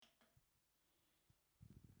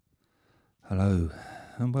Hello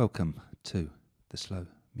and welcome to the Slow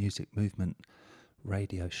Music Movement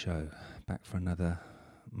radio show. Back for another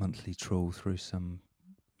monthly trawl through some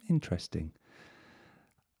interesting,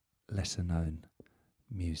 lesser known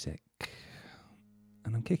music.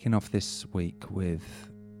 And I'm kicking off this week with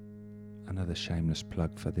another shameless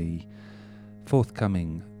plug for the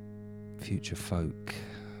forthcoming Future Folk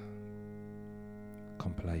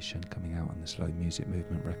compilation coming out on the Slow Music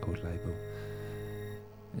Movement record label.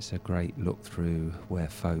 It's a great look through where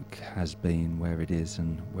folk has been, where it is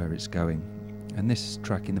and where it's going. And this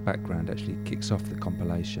track in the background actually kicks off the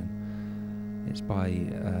compilation. It's by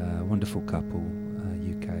a wonderful couple,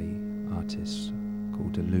 UK artists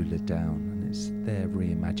called Alula Down, and it's their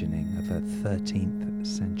reimagining of a 13th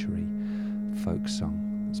century folk song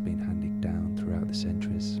that's been handed down throughout the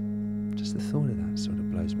centuries. Just the thought of that sort of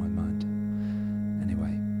blows my mind.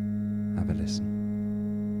 Anyway, have a listen.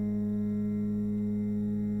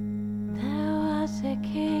 A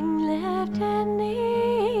king lived in the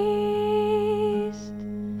east.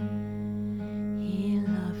 He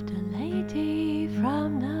loved a lady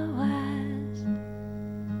from the west.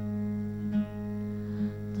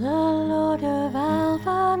 The Lord of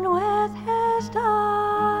Alban with his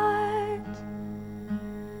dart,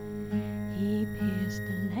 he pierced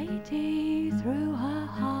the lady through her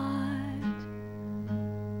heart.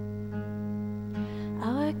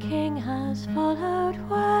 Our king has followed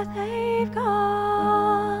where they've gone,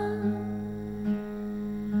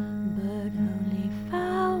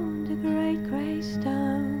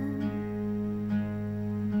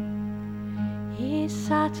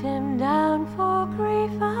 sat him down for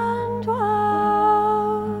grief and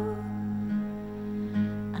woe,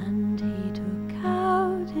 and he took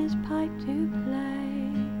out his pipe to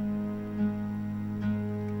play,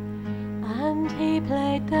 and he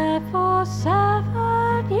played there for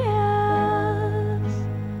 7 years,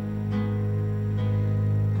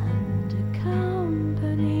 and a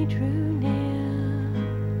company drew near,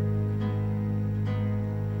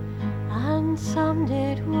 and some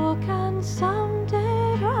did walk and some did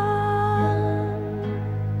run.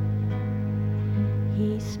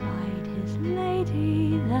 He spied his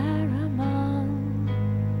lady there among.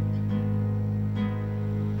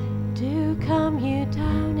 Do come you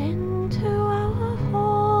down into our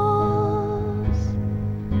halls,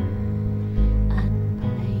 and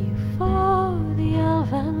play you for the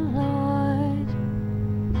elven lord,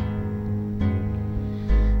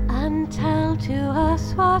 and tell to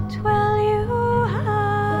us what will you have.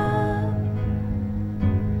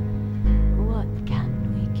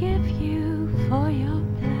 For your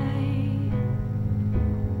play,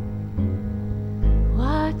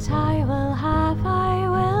 what I will have, I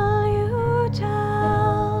will you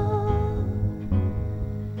tell,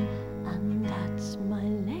 and that's my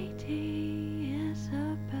lady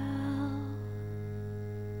Isabel.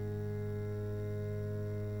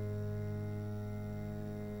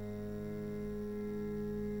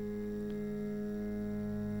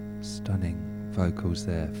 Stunning vocals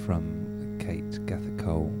there from Kate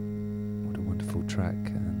Gather-Cole. Wonderful track,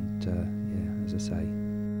 and as I say,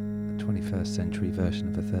 a 21st century version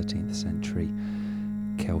of a 13th century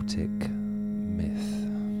Celtic myth,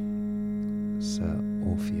 Sir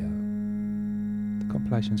Orfeo. The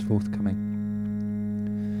compilation's forthcoming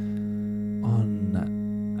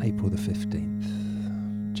on April the 15th.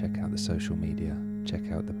 Check out the social media,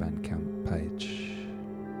 check out the Bandcamp page.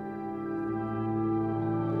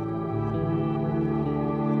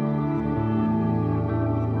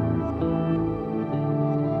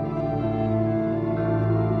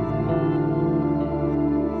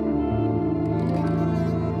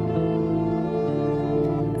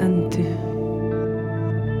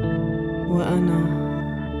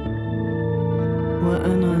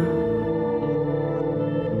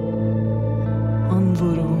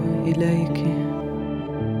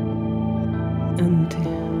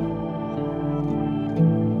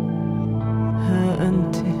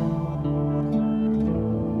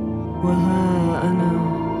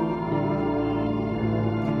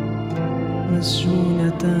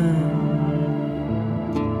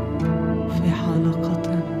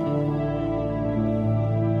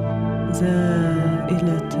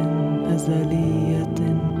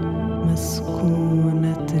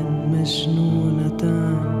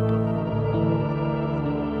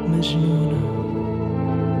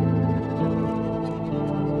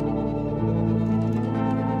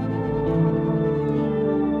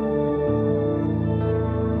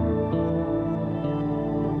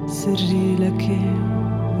 سري لك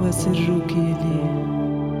وسرك لي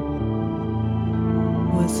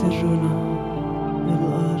وسرنا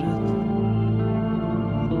بالأرض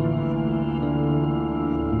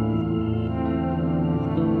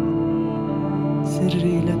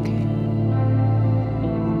سري لك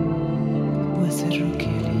وسرك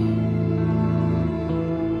لي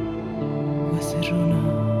وسرنا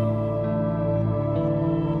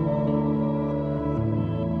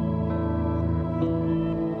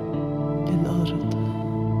للأرض.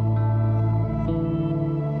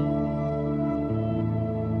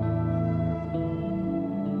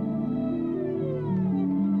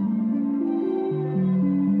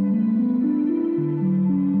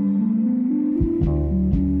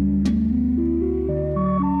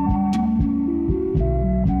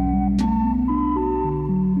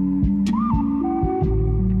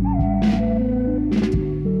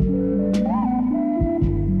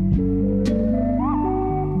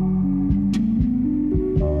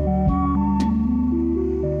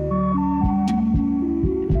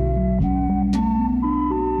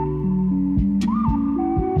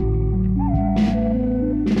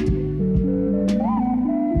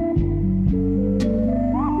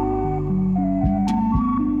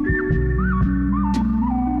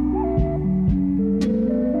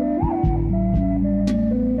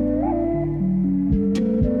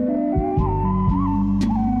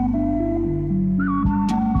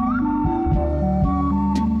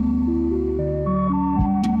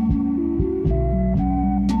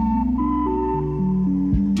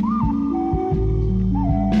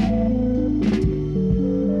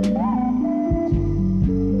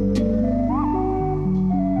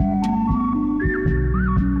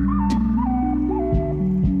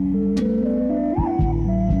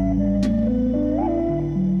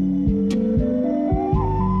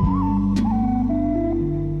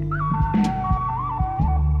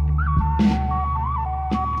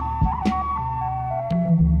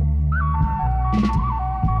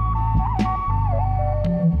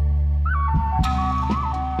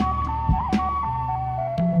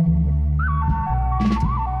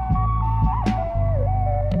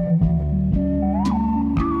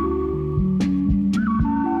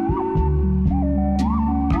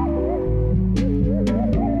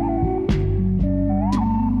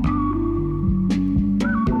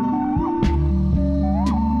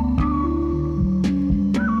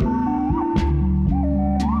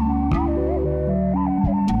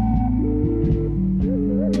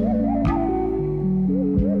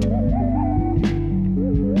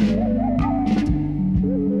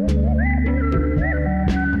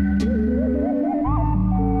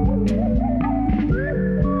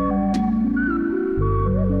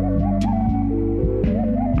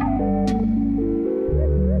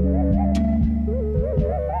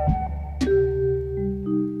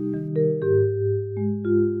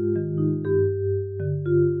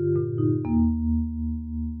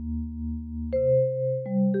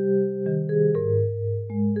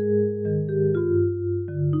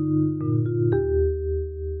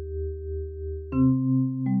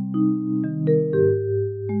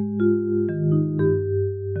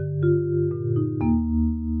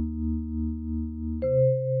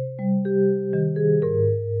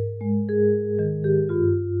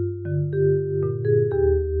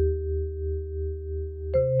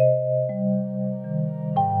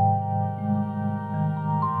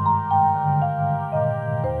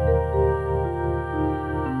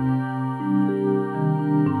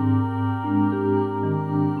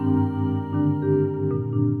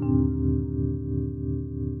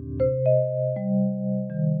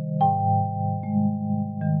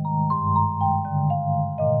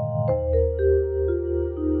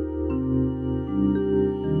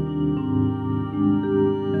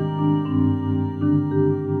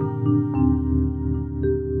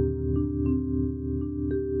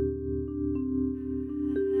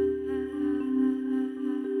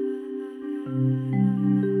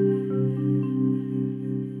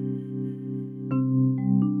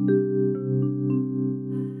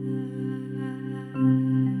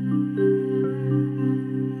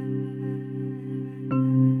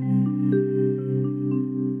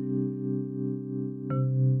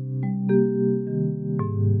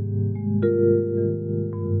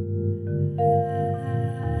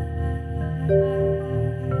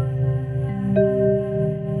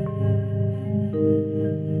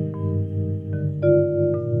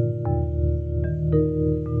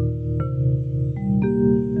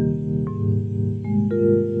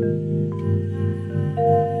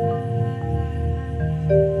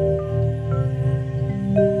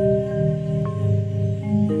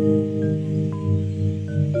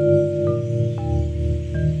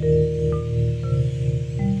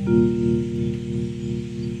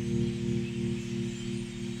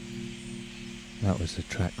 That was a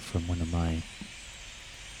track from one of my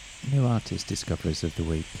new artist discoveries of the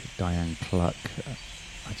week, Diane Cluck.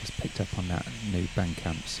 I I just picked up on that new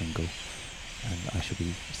Bandcamp single, and I shall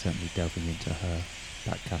be certainly delving into her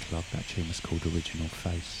back catalogue. That tune was called Original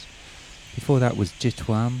Face. Before that was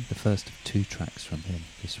Jitwam, the first of 2 tracks from him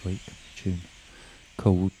this week, tune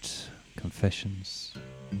called Confessions.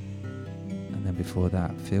 And then before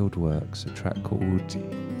that, Fieldworks, a track called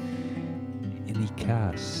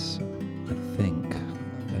Inikas, I think.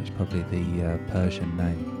 That's probably the Persian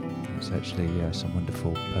name. It's actually some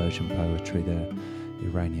wonderful Persian poetry there,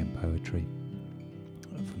 Iranian poetry,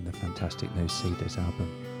 from the fantastic new Cedars album.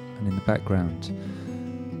 And in the background,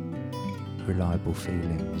 Reliable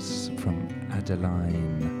Feelings from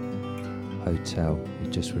Adeline Hotel, who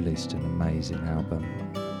just released an amazing album,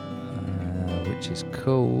 which is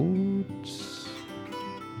called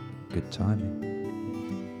Good Timing.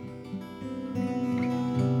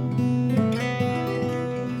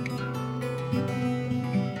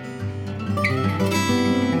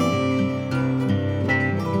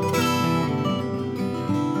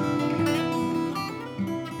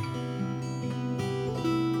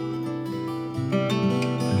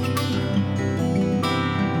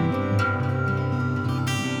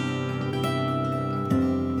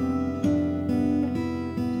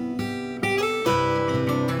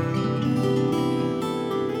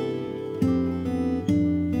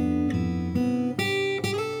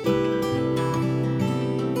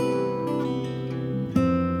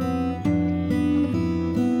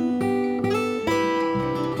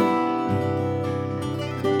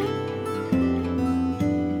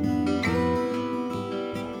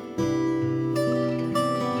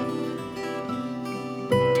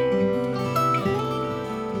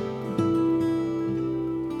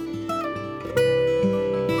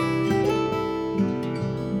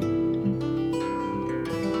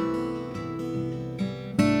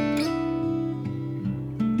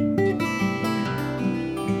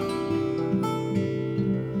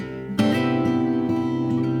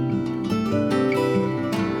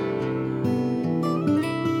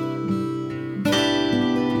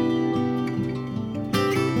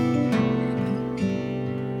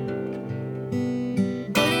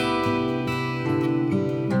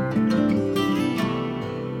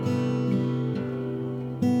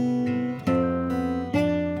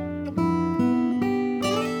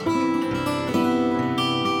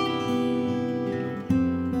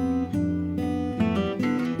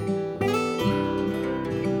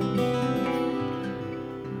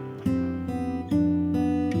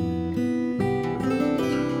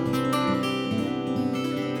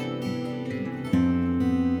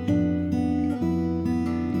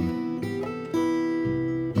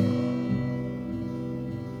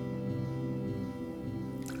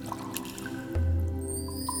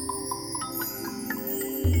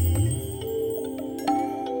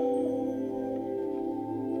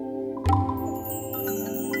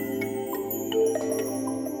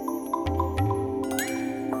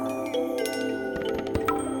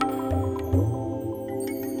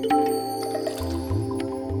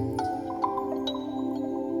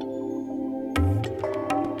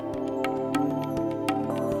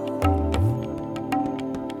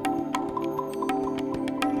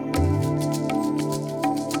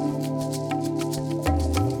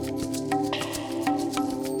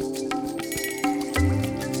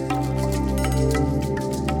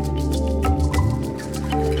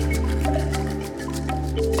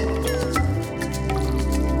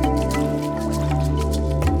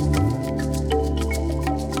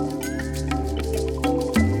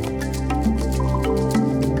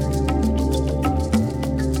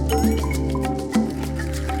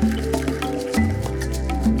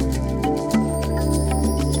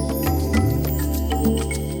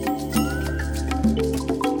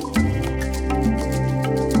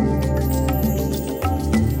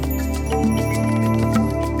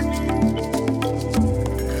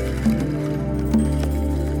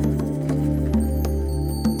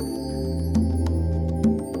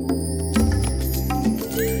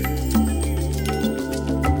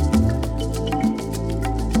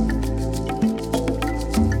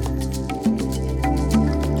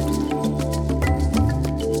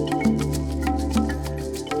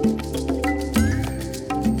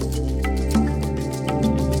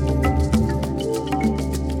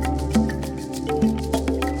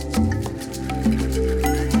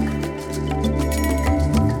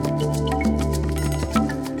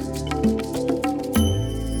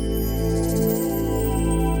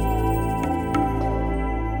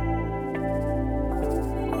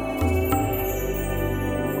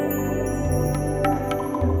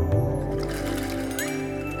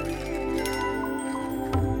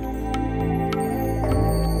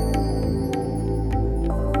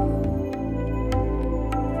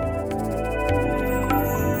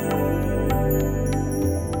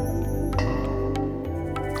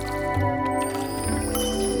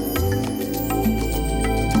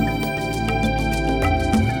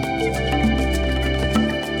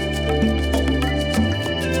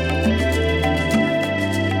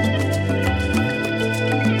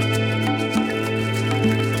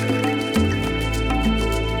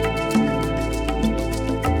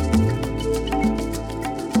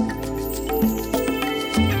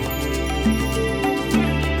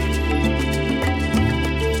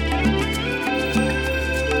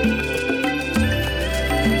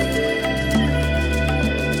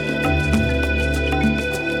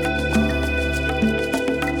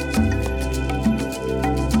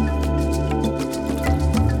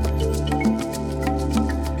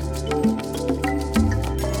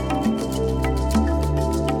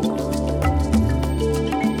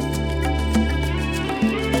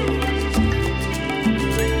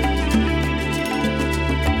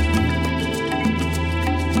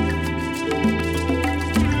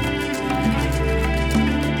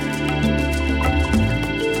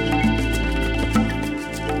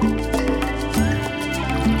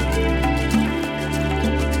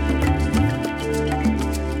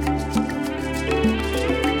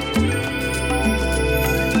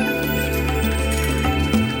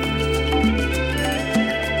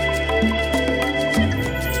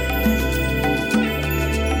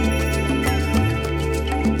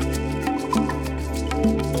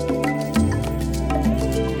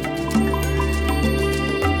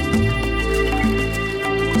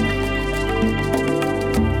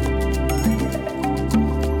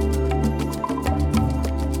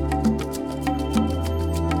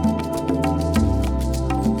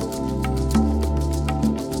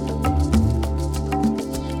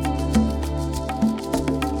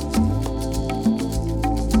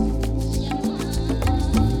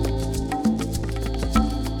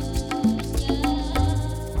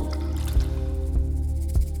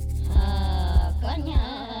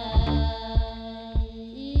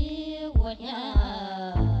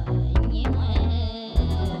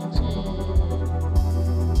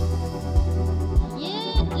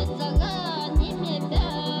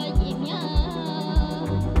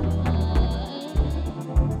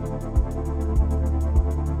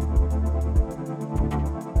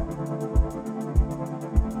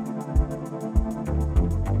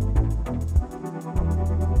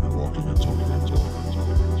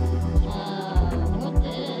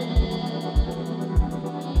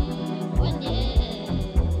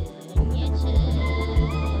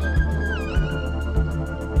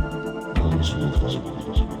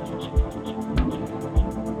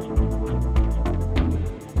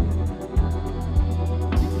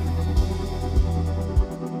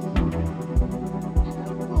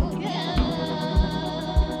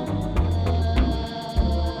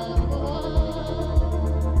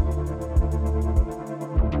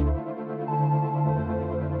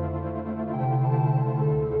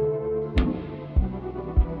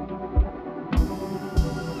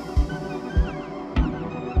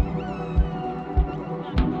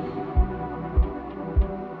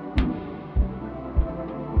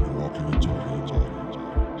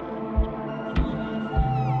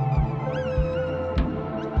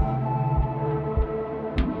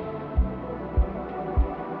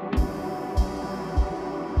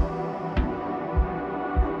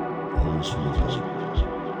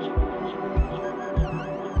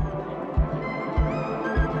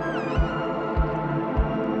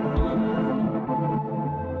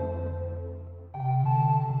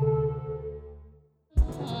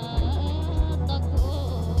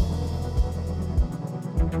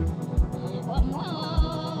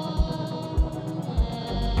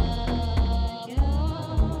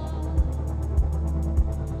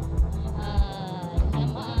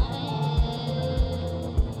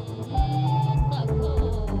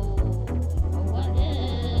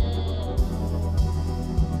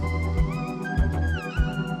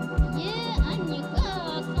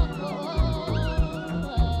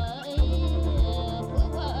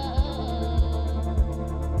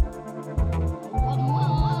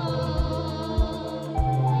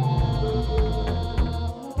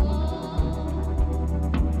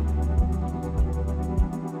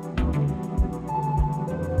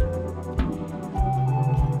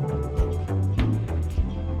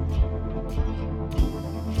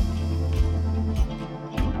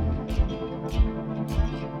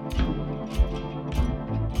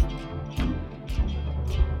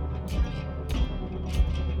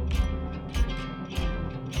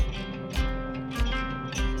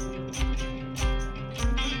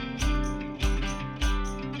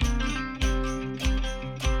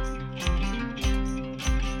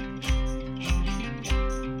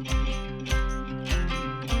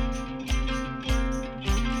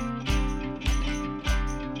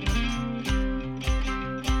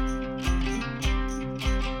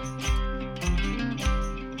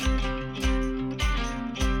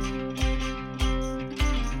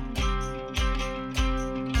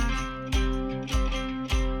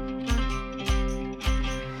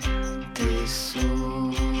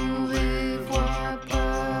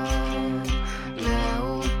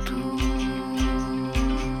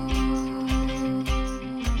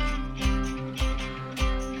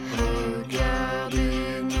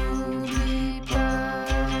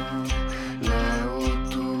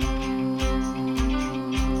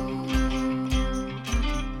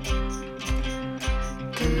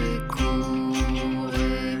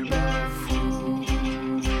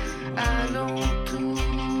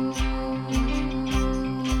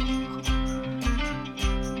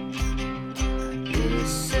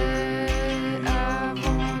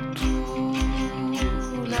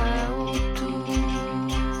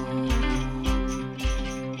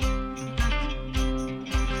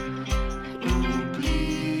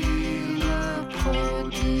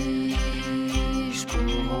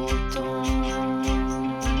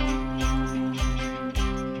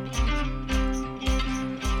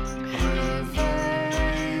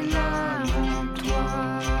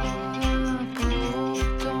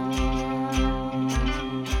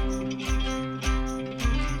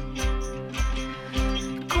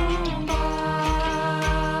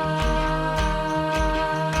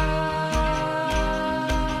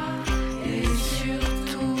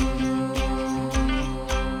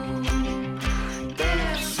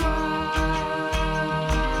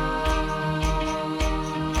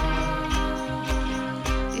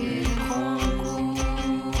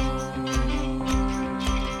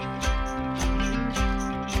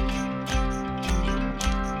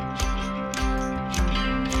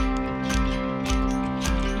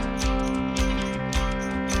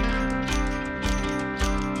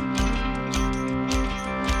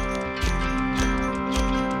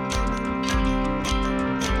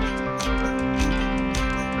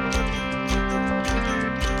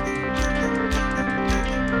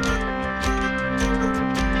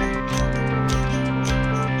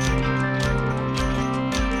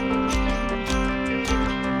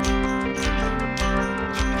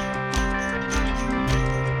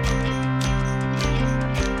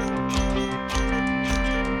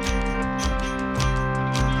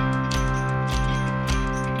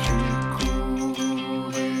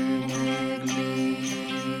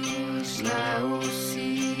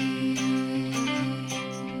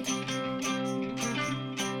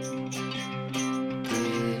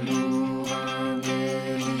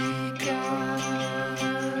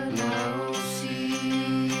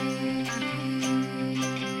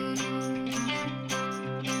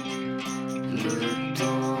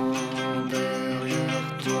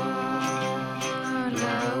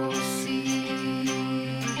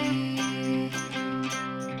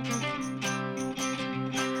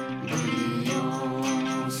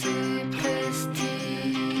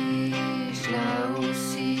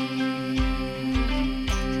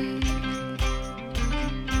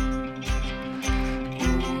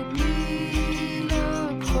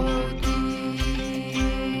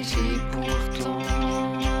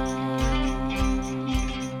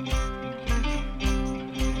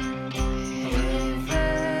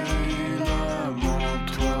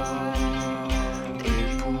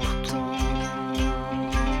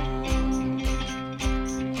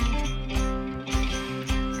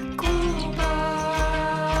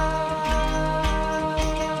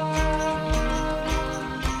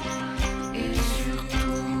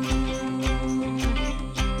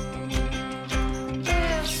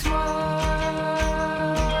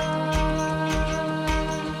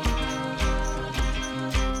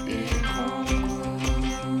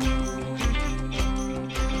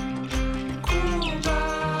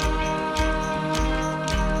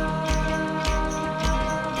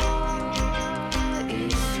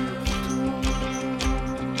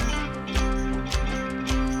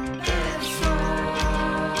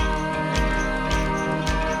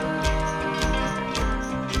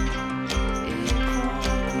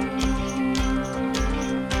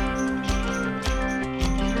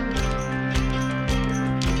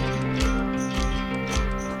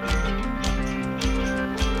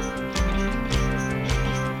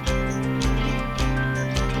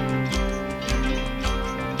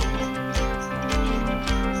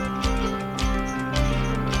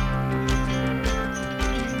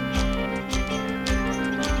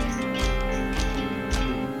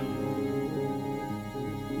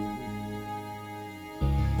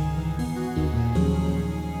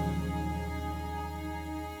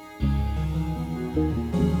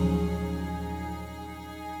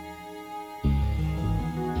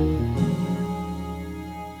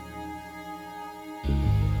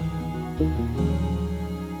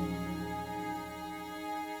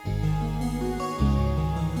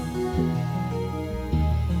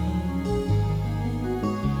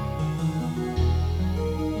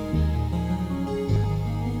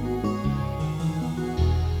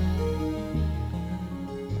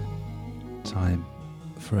 Time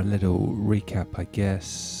for a little recap, I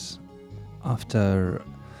guess. After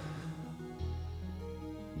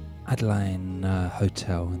Adeline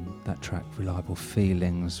Hotel and that track Reliable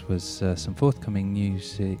Feelings was some forthcoming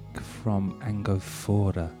music from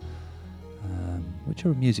Angofora, which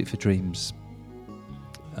are a Music for Dreams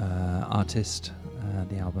artist.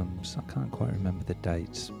 The albums, I can't quite remember the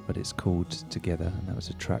dates, but it's called Together, and that was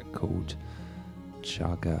a track called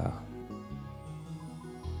Chaga.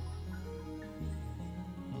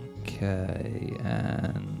 Okay,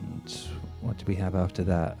 and what did we have after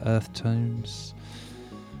that? Earth Tones,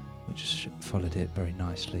 which followed it very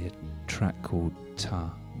nicely. A track called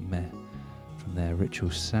Ta Me from their Ritual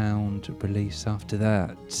Sound release. After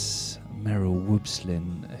that, Meryl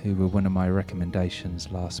Woobslin, who were one of my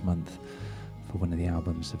recommendations last month for one of the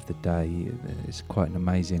albums of the day. It's quite an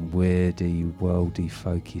amazing, weirdy, worldy,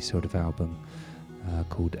 folky sort of album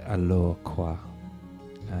called Alors Quoi.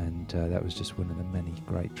 And that was just one of the many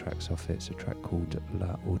great tracks off it. It's a track called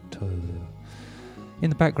La Hauteur. In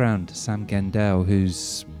the background, Sam Gendel,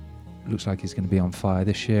 who's looks like he's going to be on fire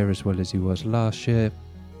this year as well as he was last year.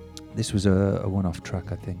 This was a one-off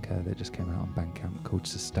track, I think, that just came out on Bandcamp called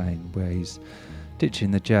Sustain, where he's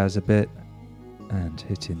ditching the jazz a bit and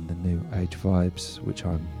hitting the new age vibes, which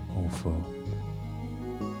I'm all for.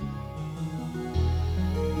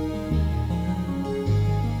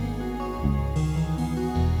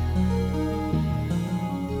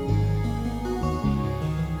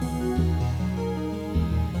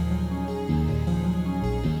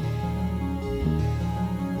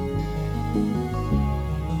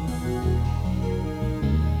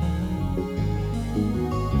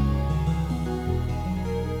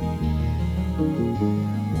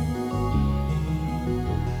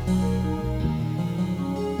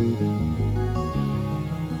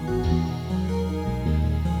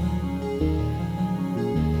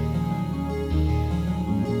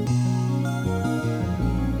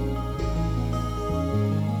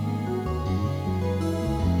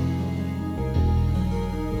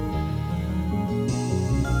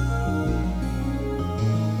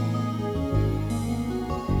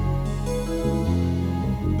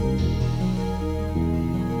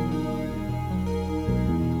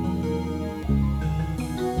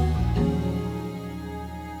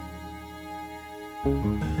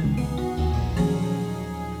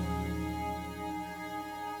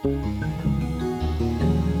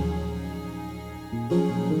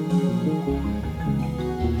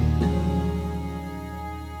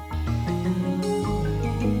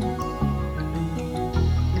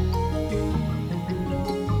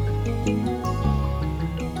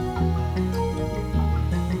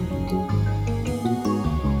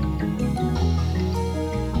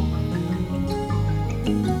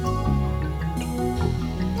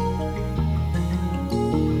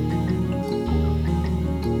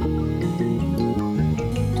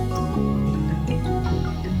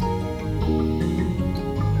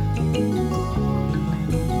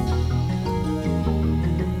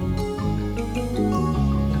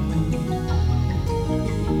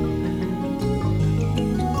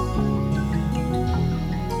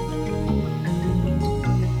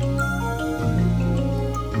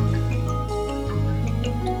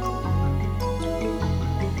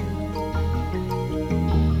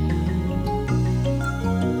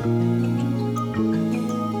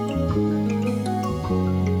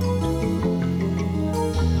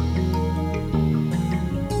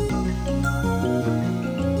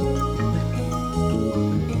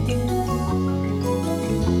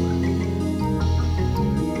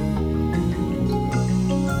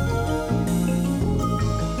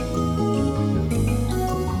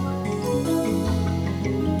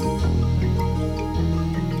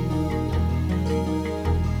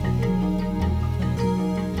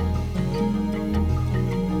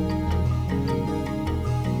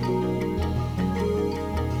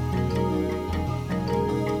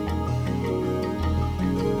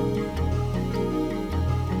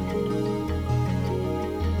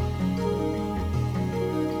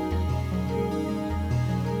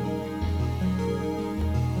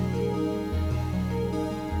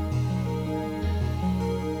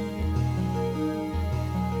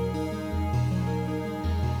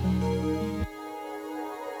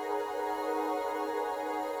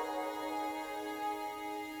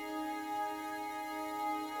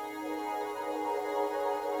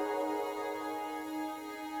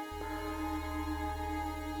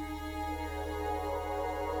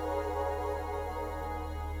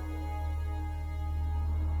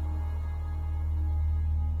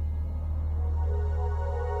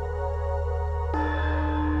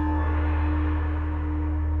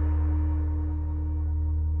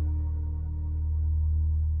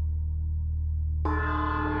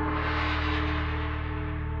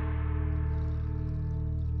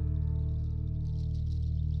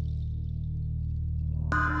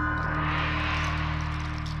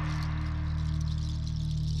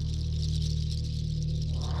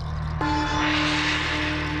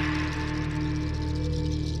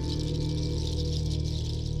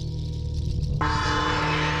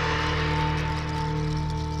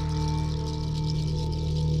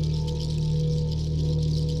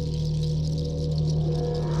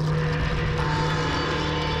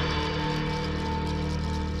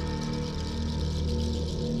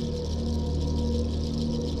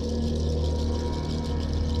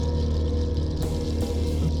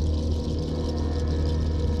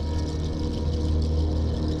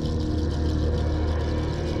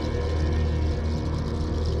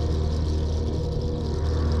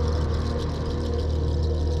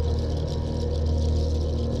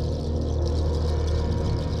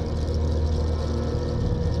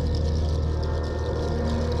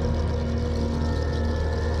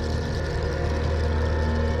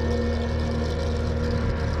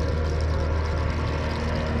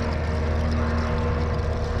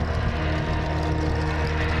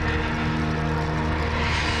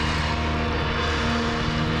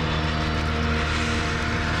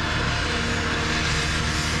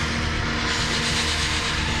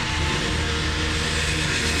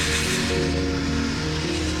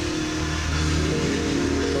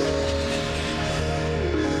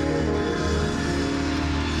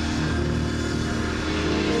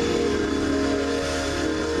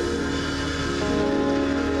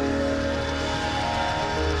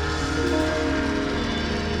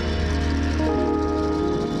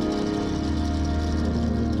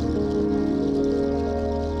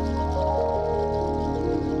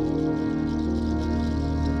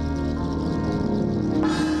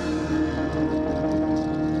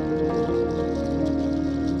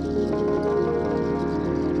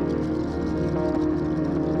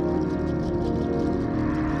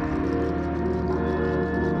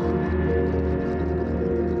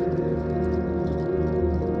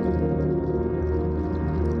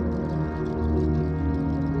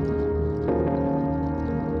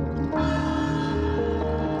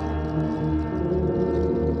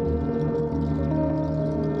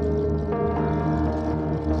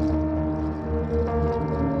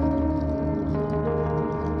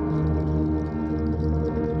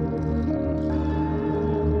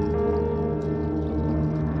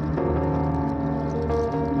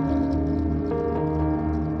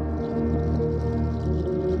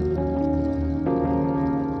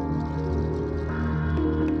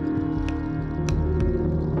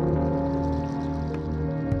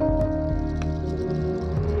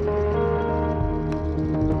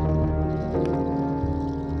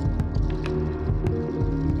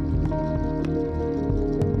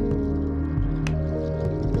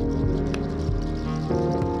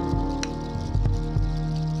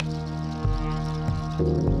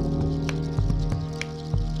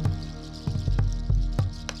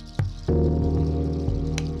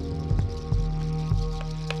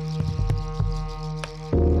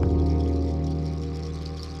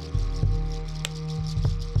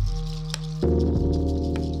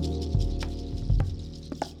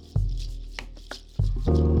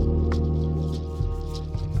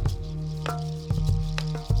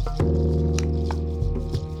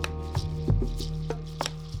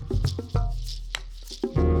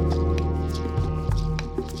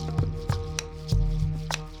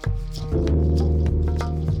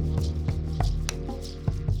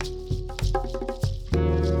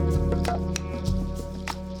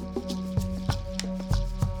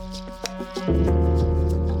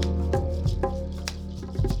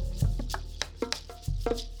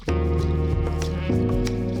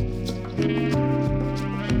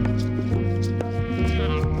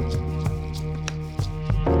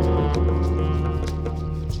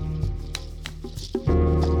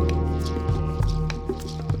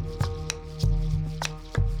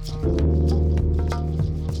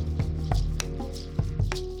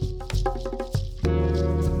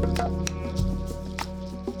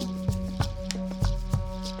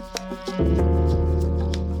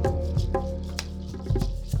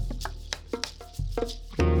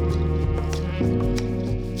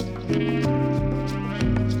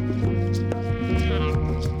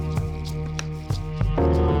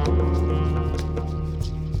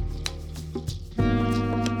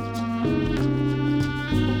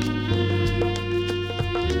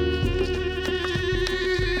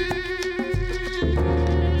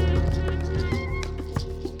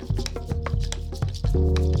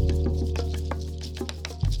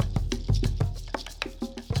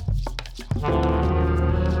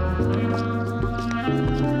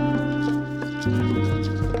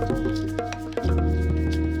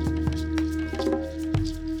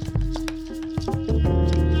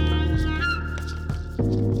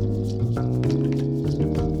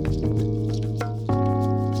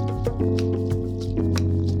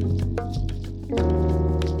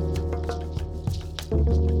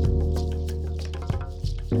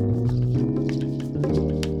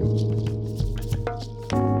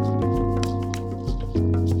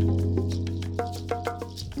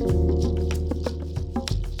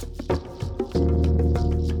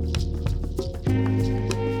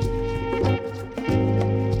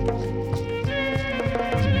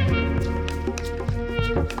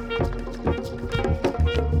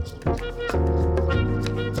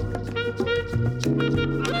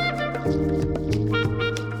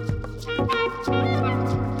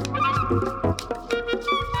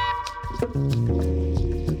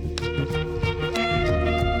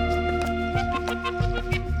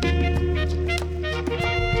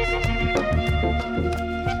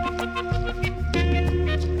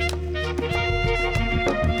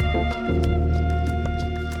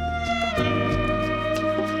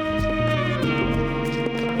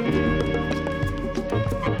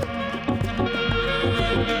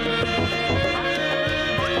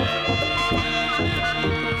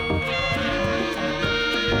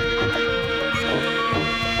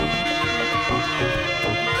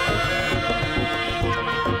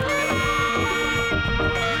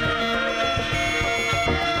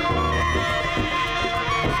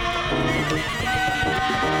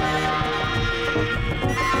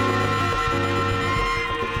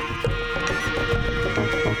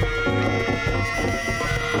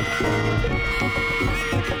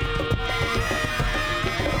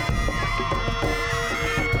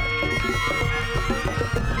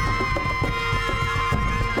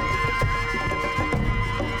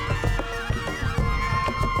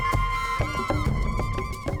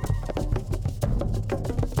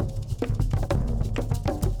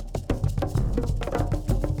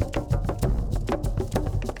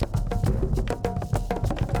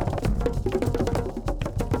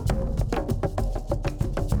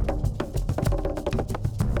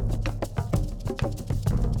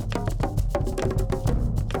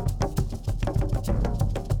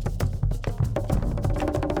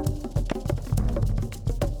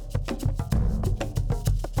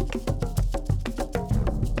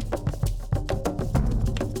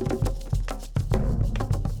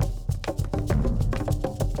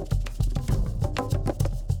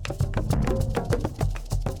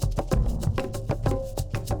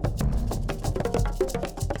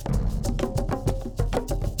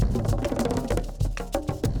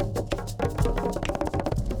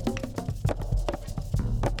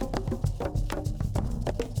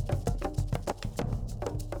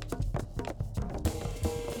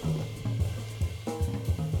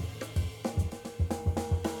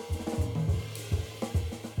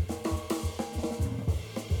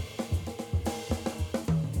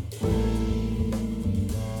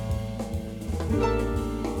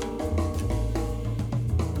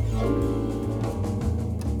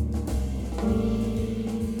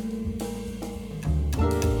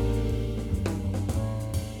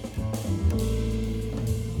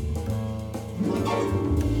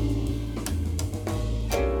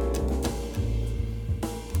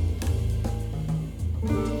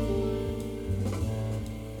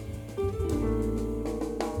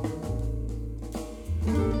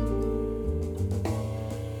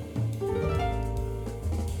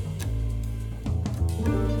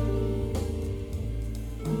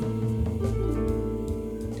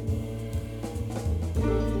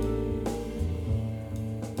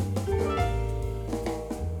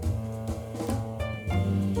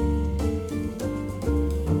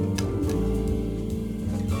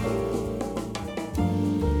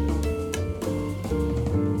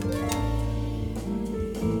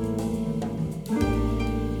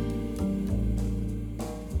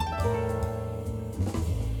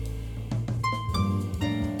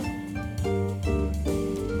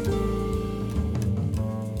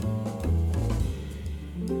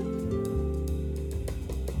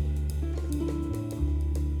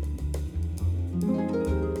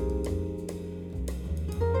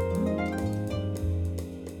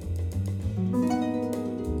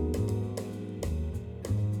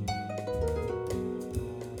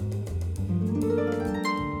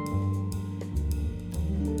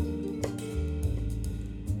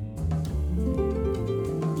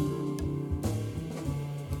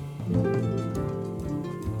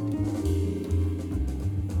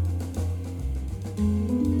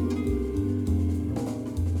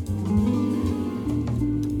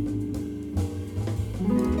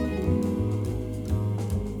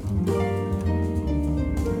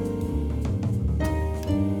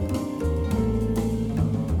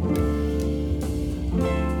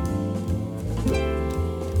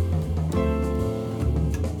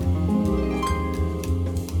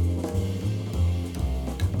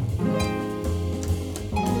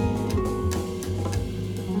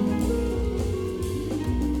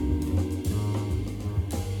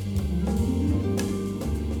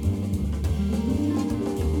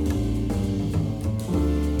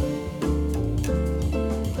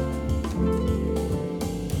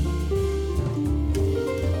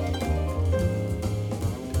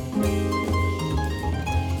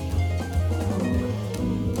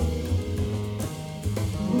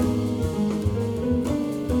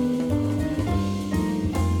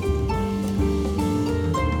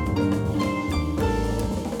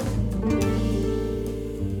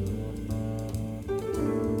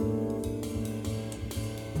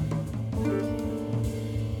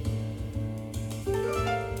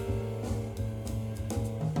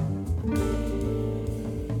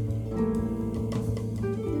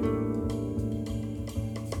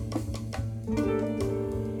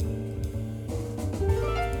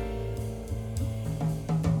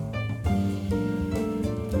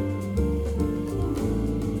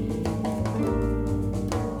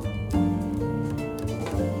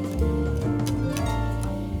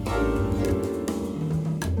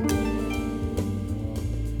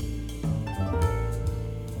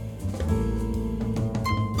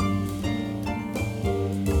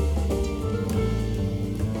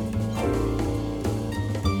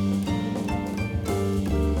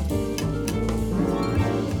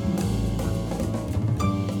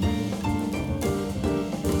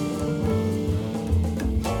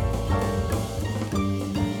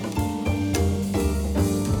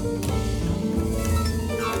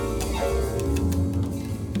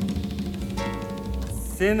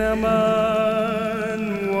 Cinnamon,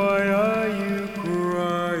 why are you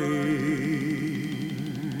crying?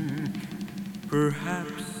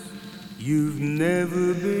 Perhaps you've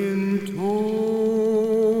never been told.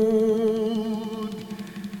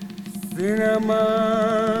 Cinnamon,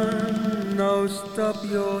 now stop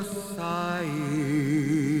your sighing.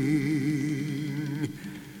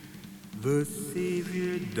 The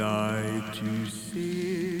Savior died to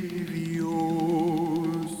save your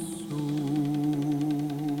soul.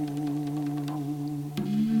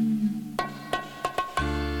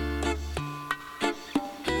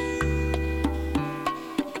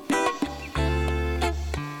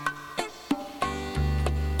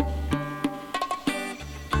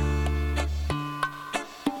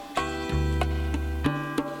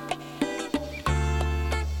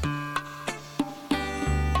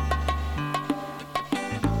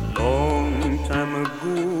 Time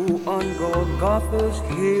ago on Golgotha's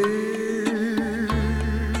hill,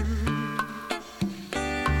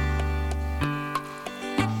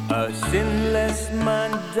 a sinless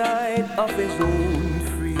man died of his own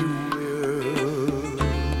free will.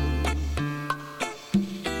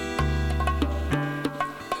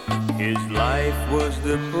 His life was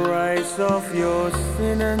the price of your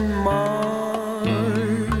sin and mine.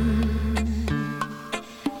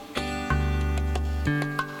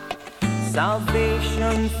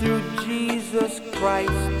 Salvation through Jesus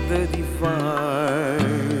Christ the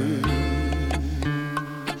Divine.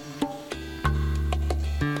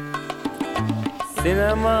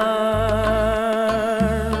 Cinnamon,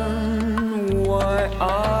 why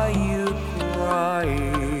are you crying?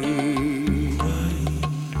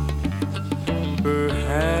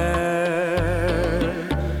 Perhaps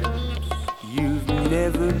you've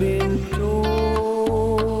never been told.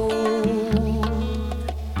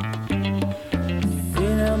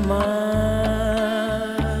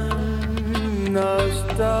 Now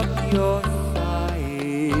stop your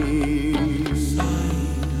sighing.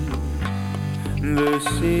 The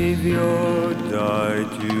Savior died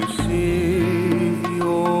to save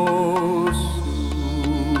your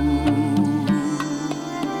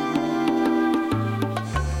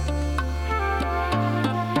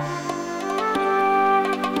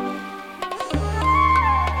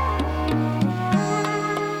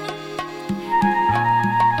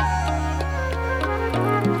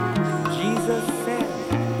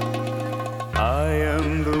I am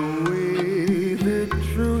the way, the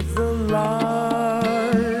truth, the life.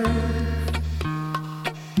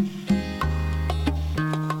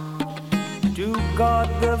 To God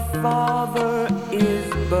the Father is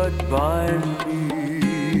but by me.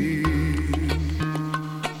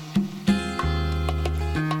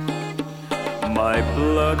 My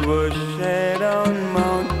blood was shed on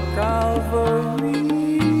Mount Calvary.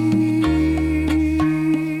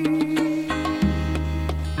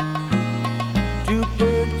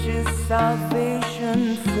 Purchase salvation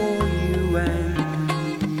for you and me.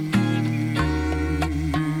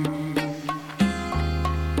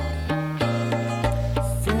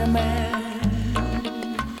 Cinnamon,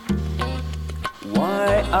 why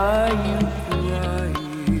are you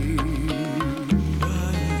crying?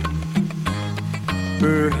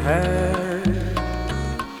 Perhaps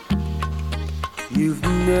you've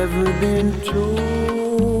never been told.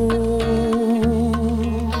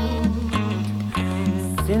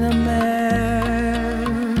 Cinnamon,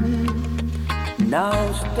 now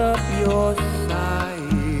stop your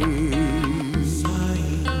sighing.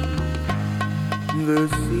 The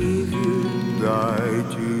Savior died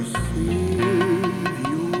to save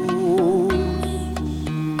your soul.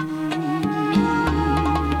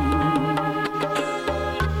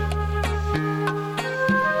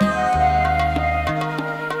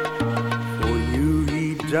 For you he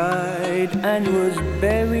died and was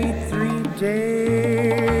buried 3 days.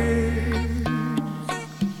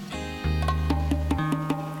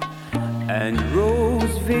 And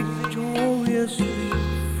rose victoriously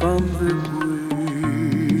from the grave.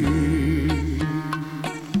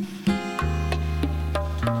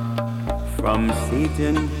 From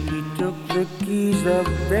Satan he took the keys of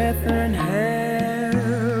death and hell.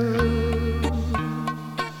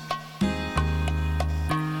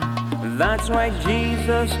 That's why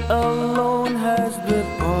Jesus alone has the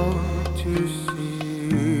power to save.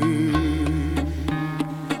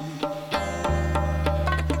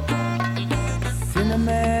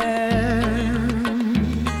 Cinnamon,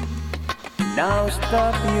 now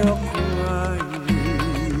stop your crying.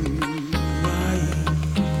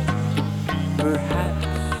 Perhaps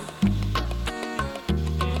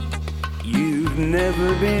you've never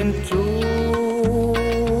been told.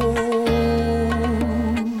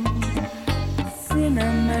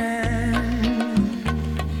 Cinnamon,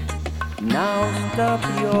 count up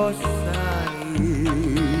your sighs.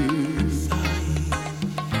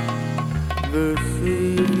 The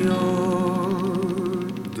Savior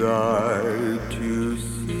died to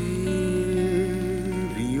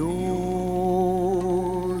save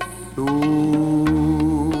your soul.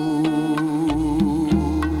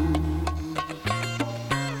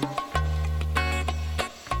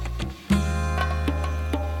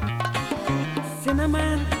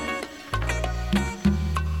 Cinnamon,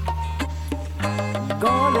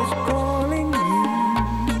 God is calling you.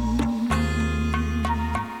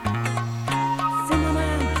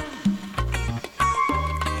 Cinnamon,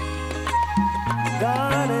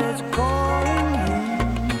 God is calling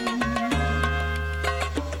you.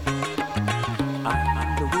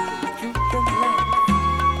 I'm the way you can laugh.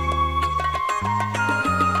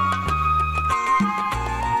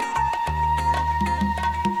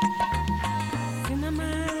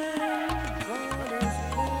 Cinnamon, God is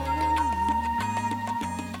calling you.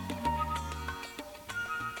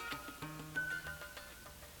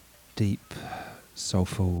 Deep,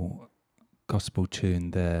 soulful gospel tune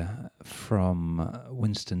there from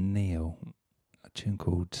Winston Neal, a tune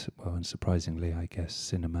called, well, unsurprisingly, I guess,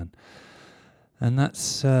 Cinnamon. And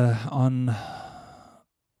that's on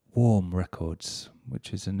Warm Records,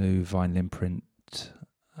 which is a new vinyl imprint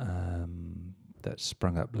that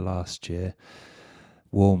sprung up last year.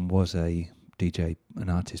 Warm was a DJ and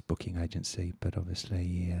artist booking agency, but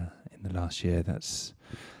obviously in the last year that's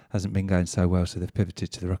hasn't been going so well, so they've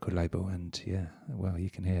pivoted to the record label, and yeah, well, you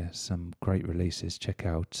can hear some great releases. Check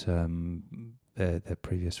out their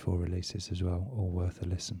previous 4 releases as well, all worth a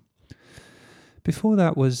listen. Before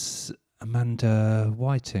that was Amanda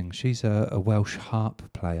Whiting. She's a Welsh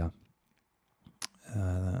harp player,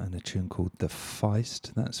 and a tune called The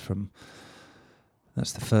Feist. That's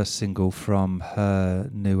the first single from her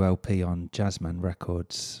new LP on Jazzman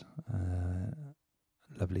Records.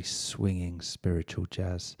 Lovely swinging spiritual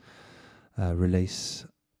jazz release,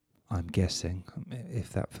 I'm guessing,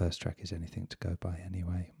 if that first track is anything to go by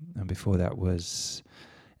anyway. And before that was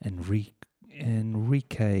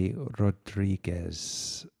Enrique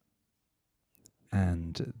Rodriguez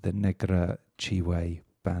and the Negra Chihuahua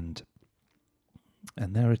Band.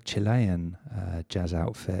 And they're a Chilean jazz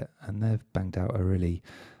outfit, and they've banged out a really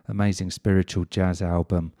amazing spiritual jazz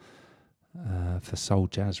album for Soul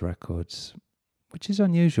Jazz Records, which is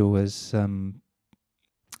unusual, as the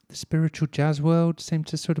spiritual jazz world seemed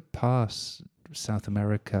to sort of pass South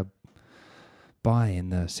America by in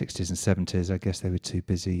the 60s and 70s. I guess they were too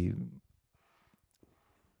busy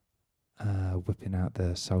whipping out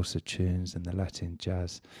the salsa tunes and the Latin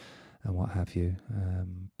jazz and what have you.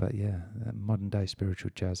 But yeah, modern day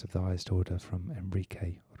spiritual jazz of the highest order from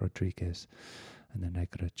Enrique Rodriguez and the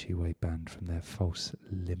Negra Chihuahua Band from their False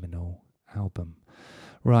Liminal album.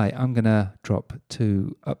 Right, I'm going to drop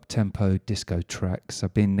 2 up-tempo disco tracks.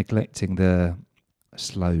 I've been neglecting the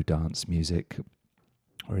slow dance music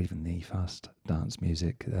or even the fast dance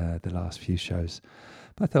music the last few shows.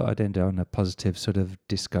 But I thought I'd end on a positive sort of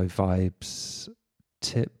disco vibes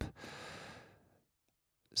tip.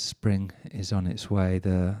 Spring is on its way.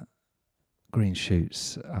 The green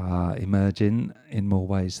shoots are emerging in more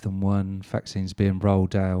ways than one. Vaccines being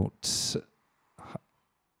rolled out.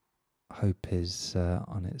 Hope is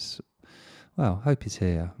hope is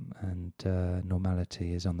here, and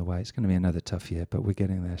normality is on the way. It's going to be another tough year, but we're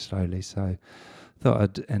getting there slowly. So thought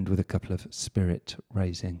I'd end with a couple of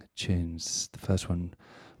spirit-raising tunes. The first one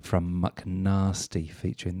from McNasty,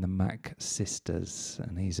 featuring the Mac Sisters,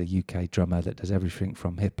 and he's a UK drummer that does everything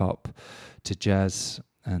from hip-hop to jazz,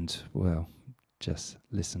 and, well, just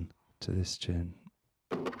listen to this tune.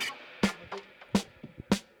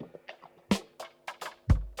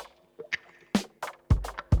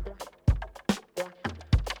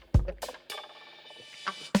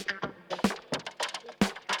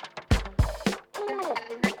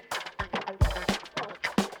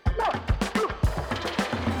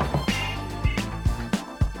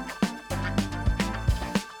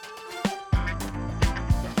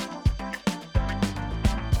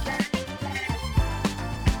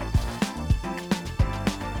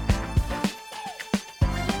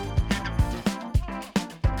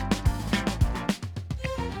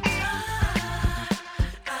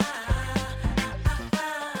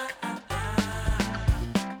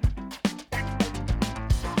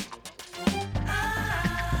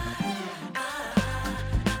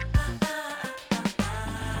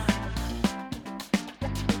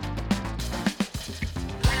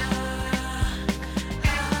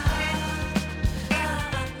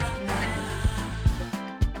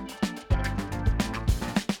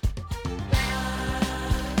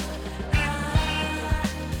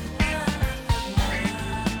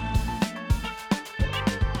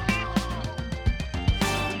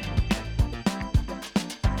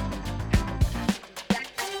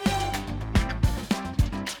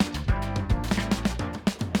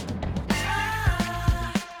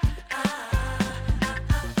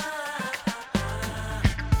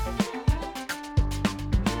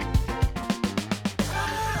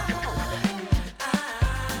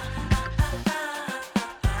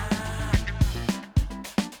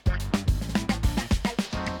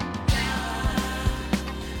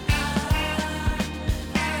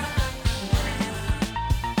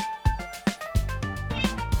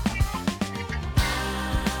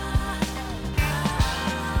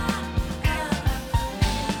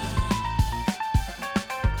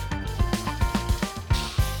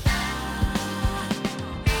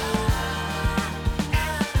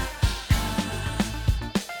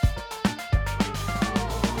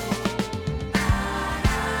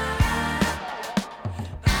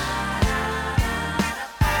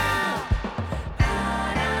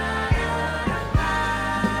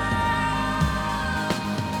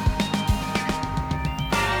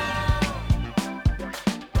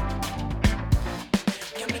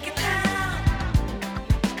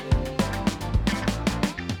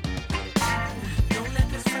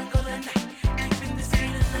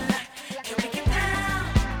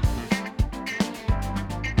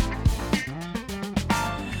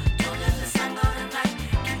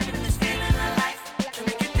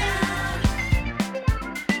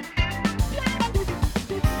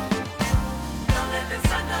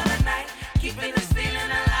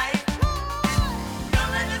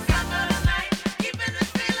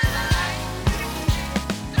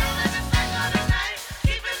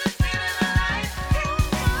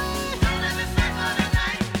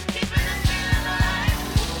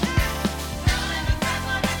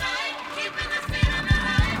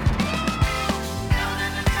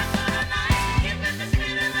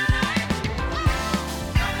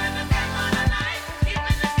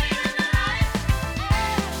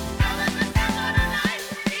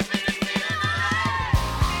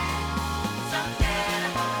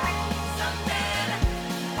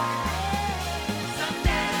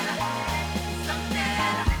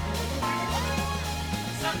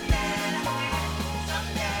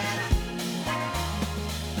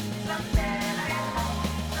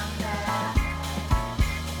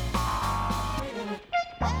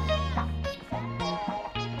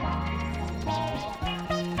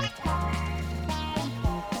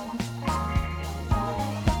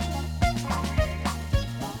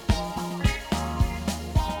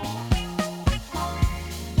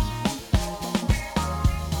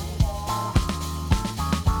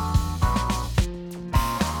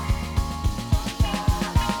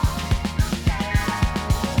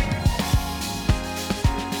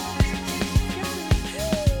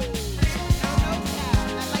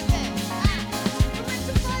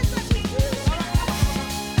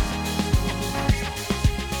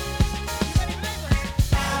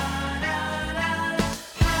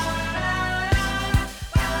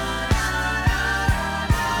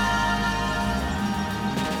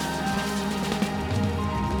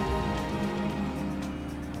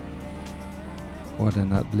 What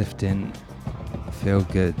an uplifting, feel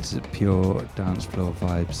good, pure dance floor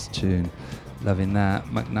vibes tune. Loving that.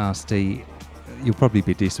 McNasty, you'll probably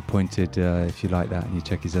be disappointed if you like that and you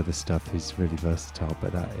check his other stuff. He's really versatile,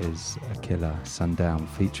 but that is a killer. Sundown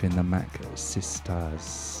featuring the Mac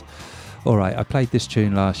Sisters. Alright, I played this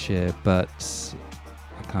tune last year, but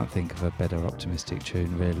I can't think of a better optimistic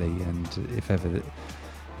tune really, and if ever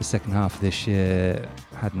the second half of this year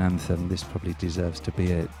had an anthem, this probably deserves to be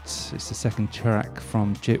it. It's the second track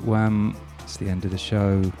from Jitwam. It's the end of the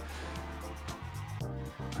show,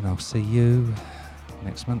 and I'll see you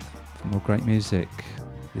next month for more great music.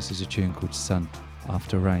 This is a tune called Sun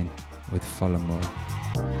After Rain with Follamore.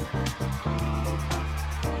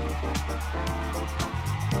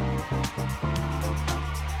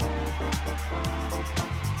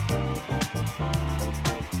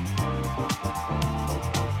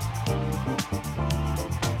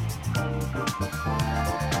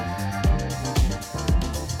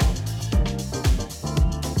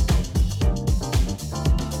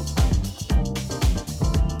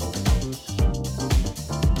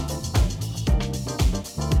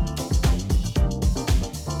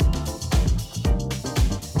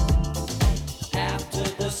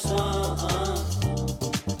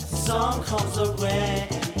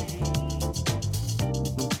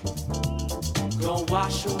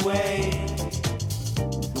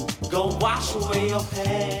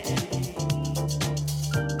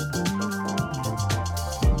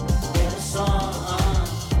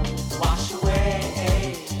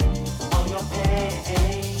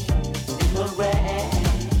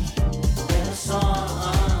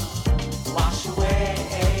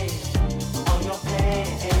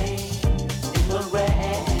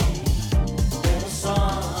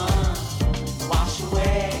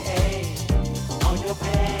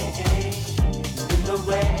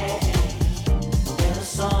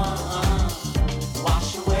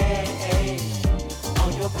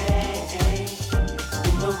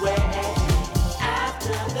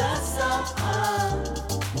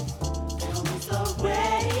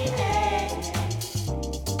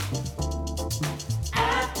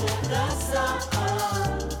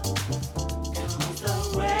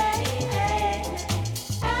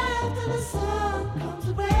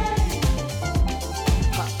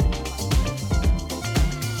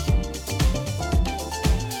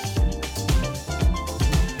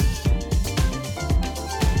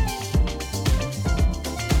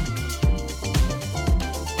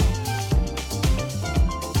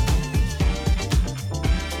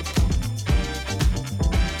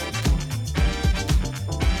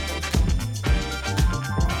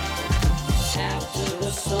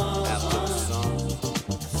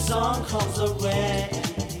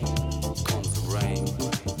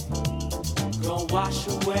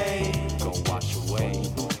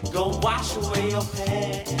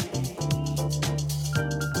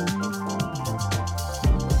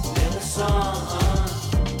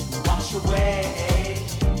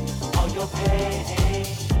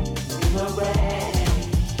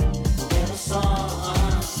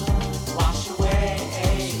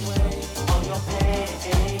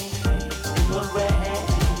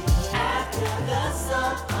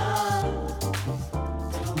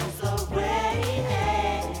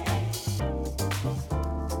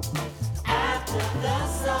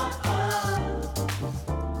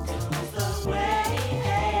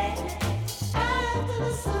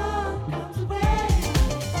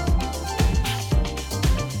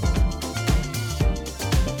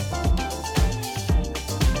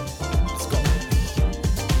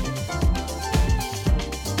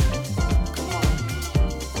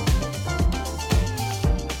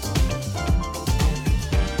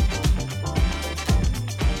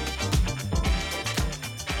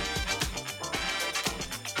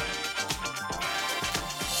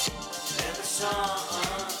 Sun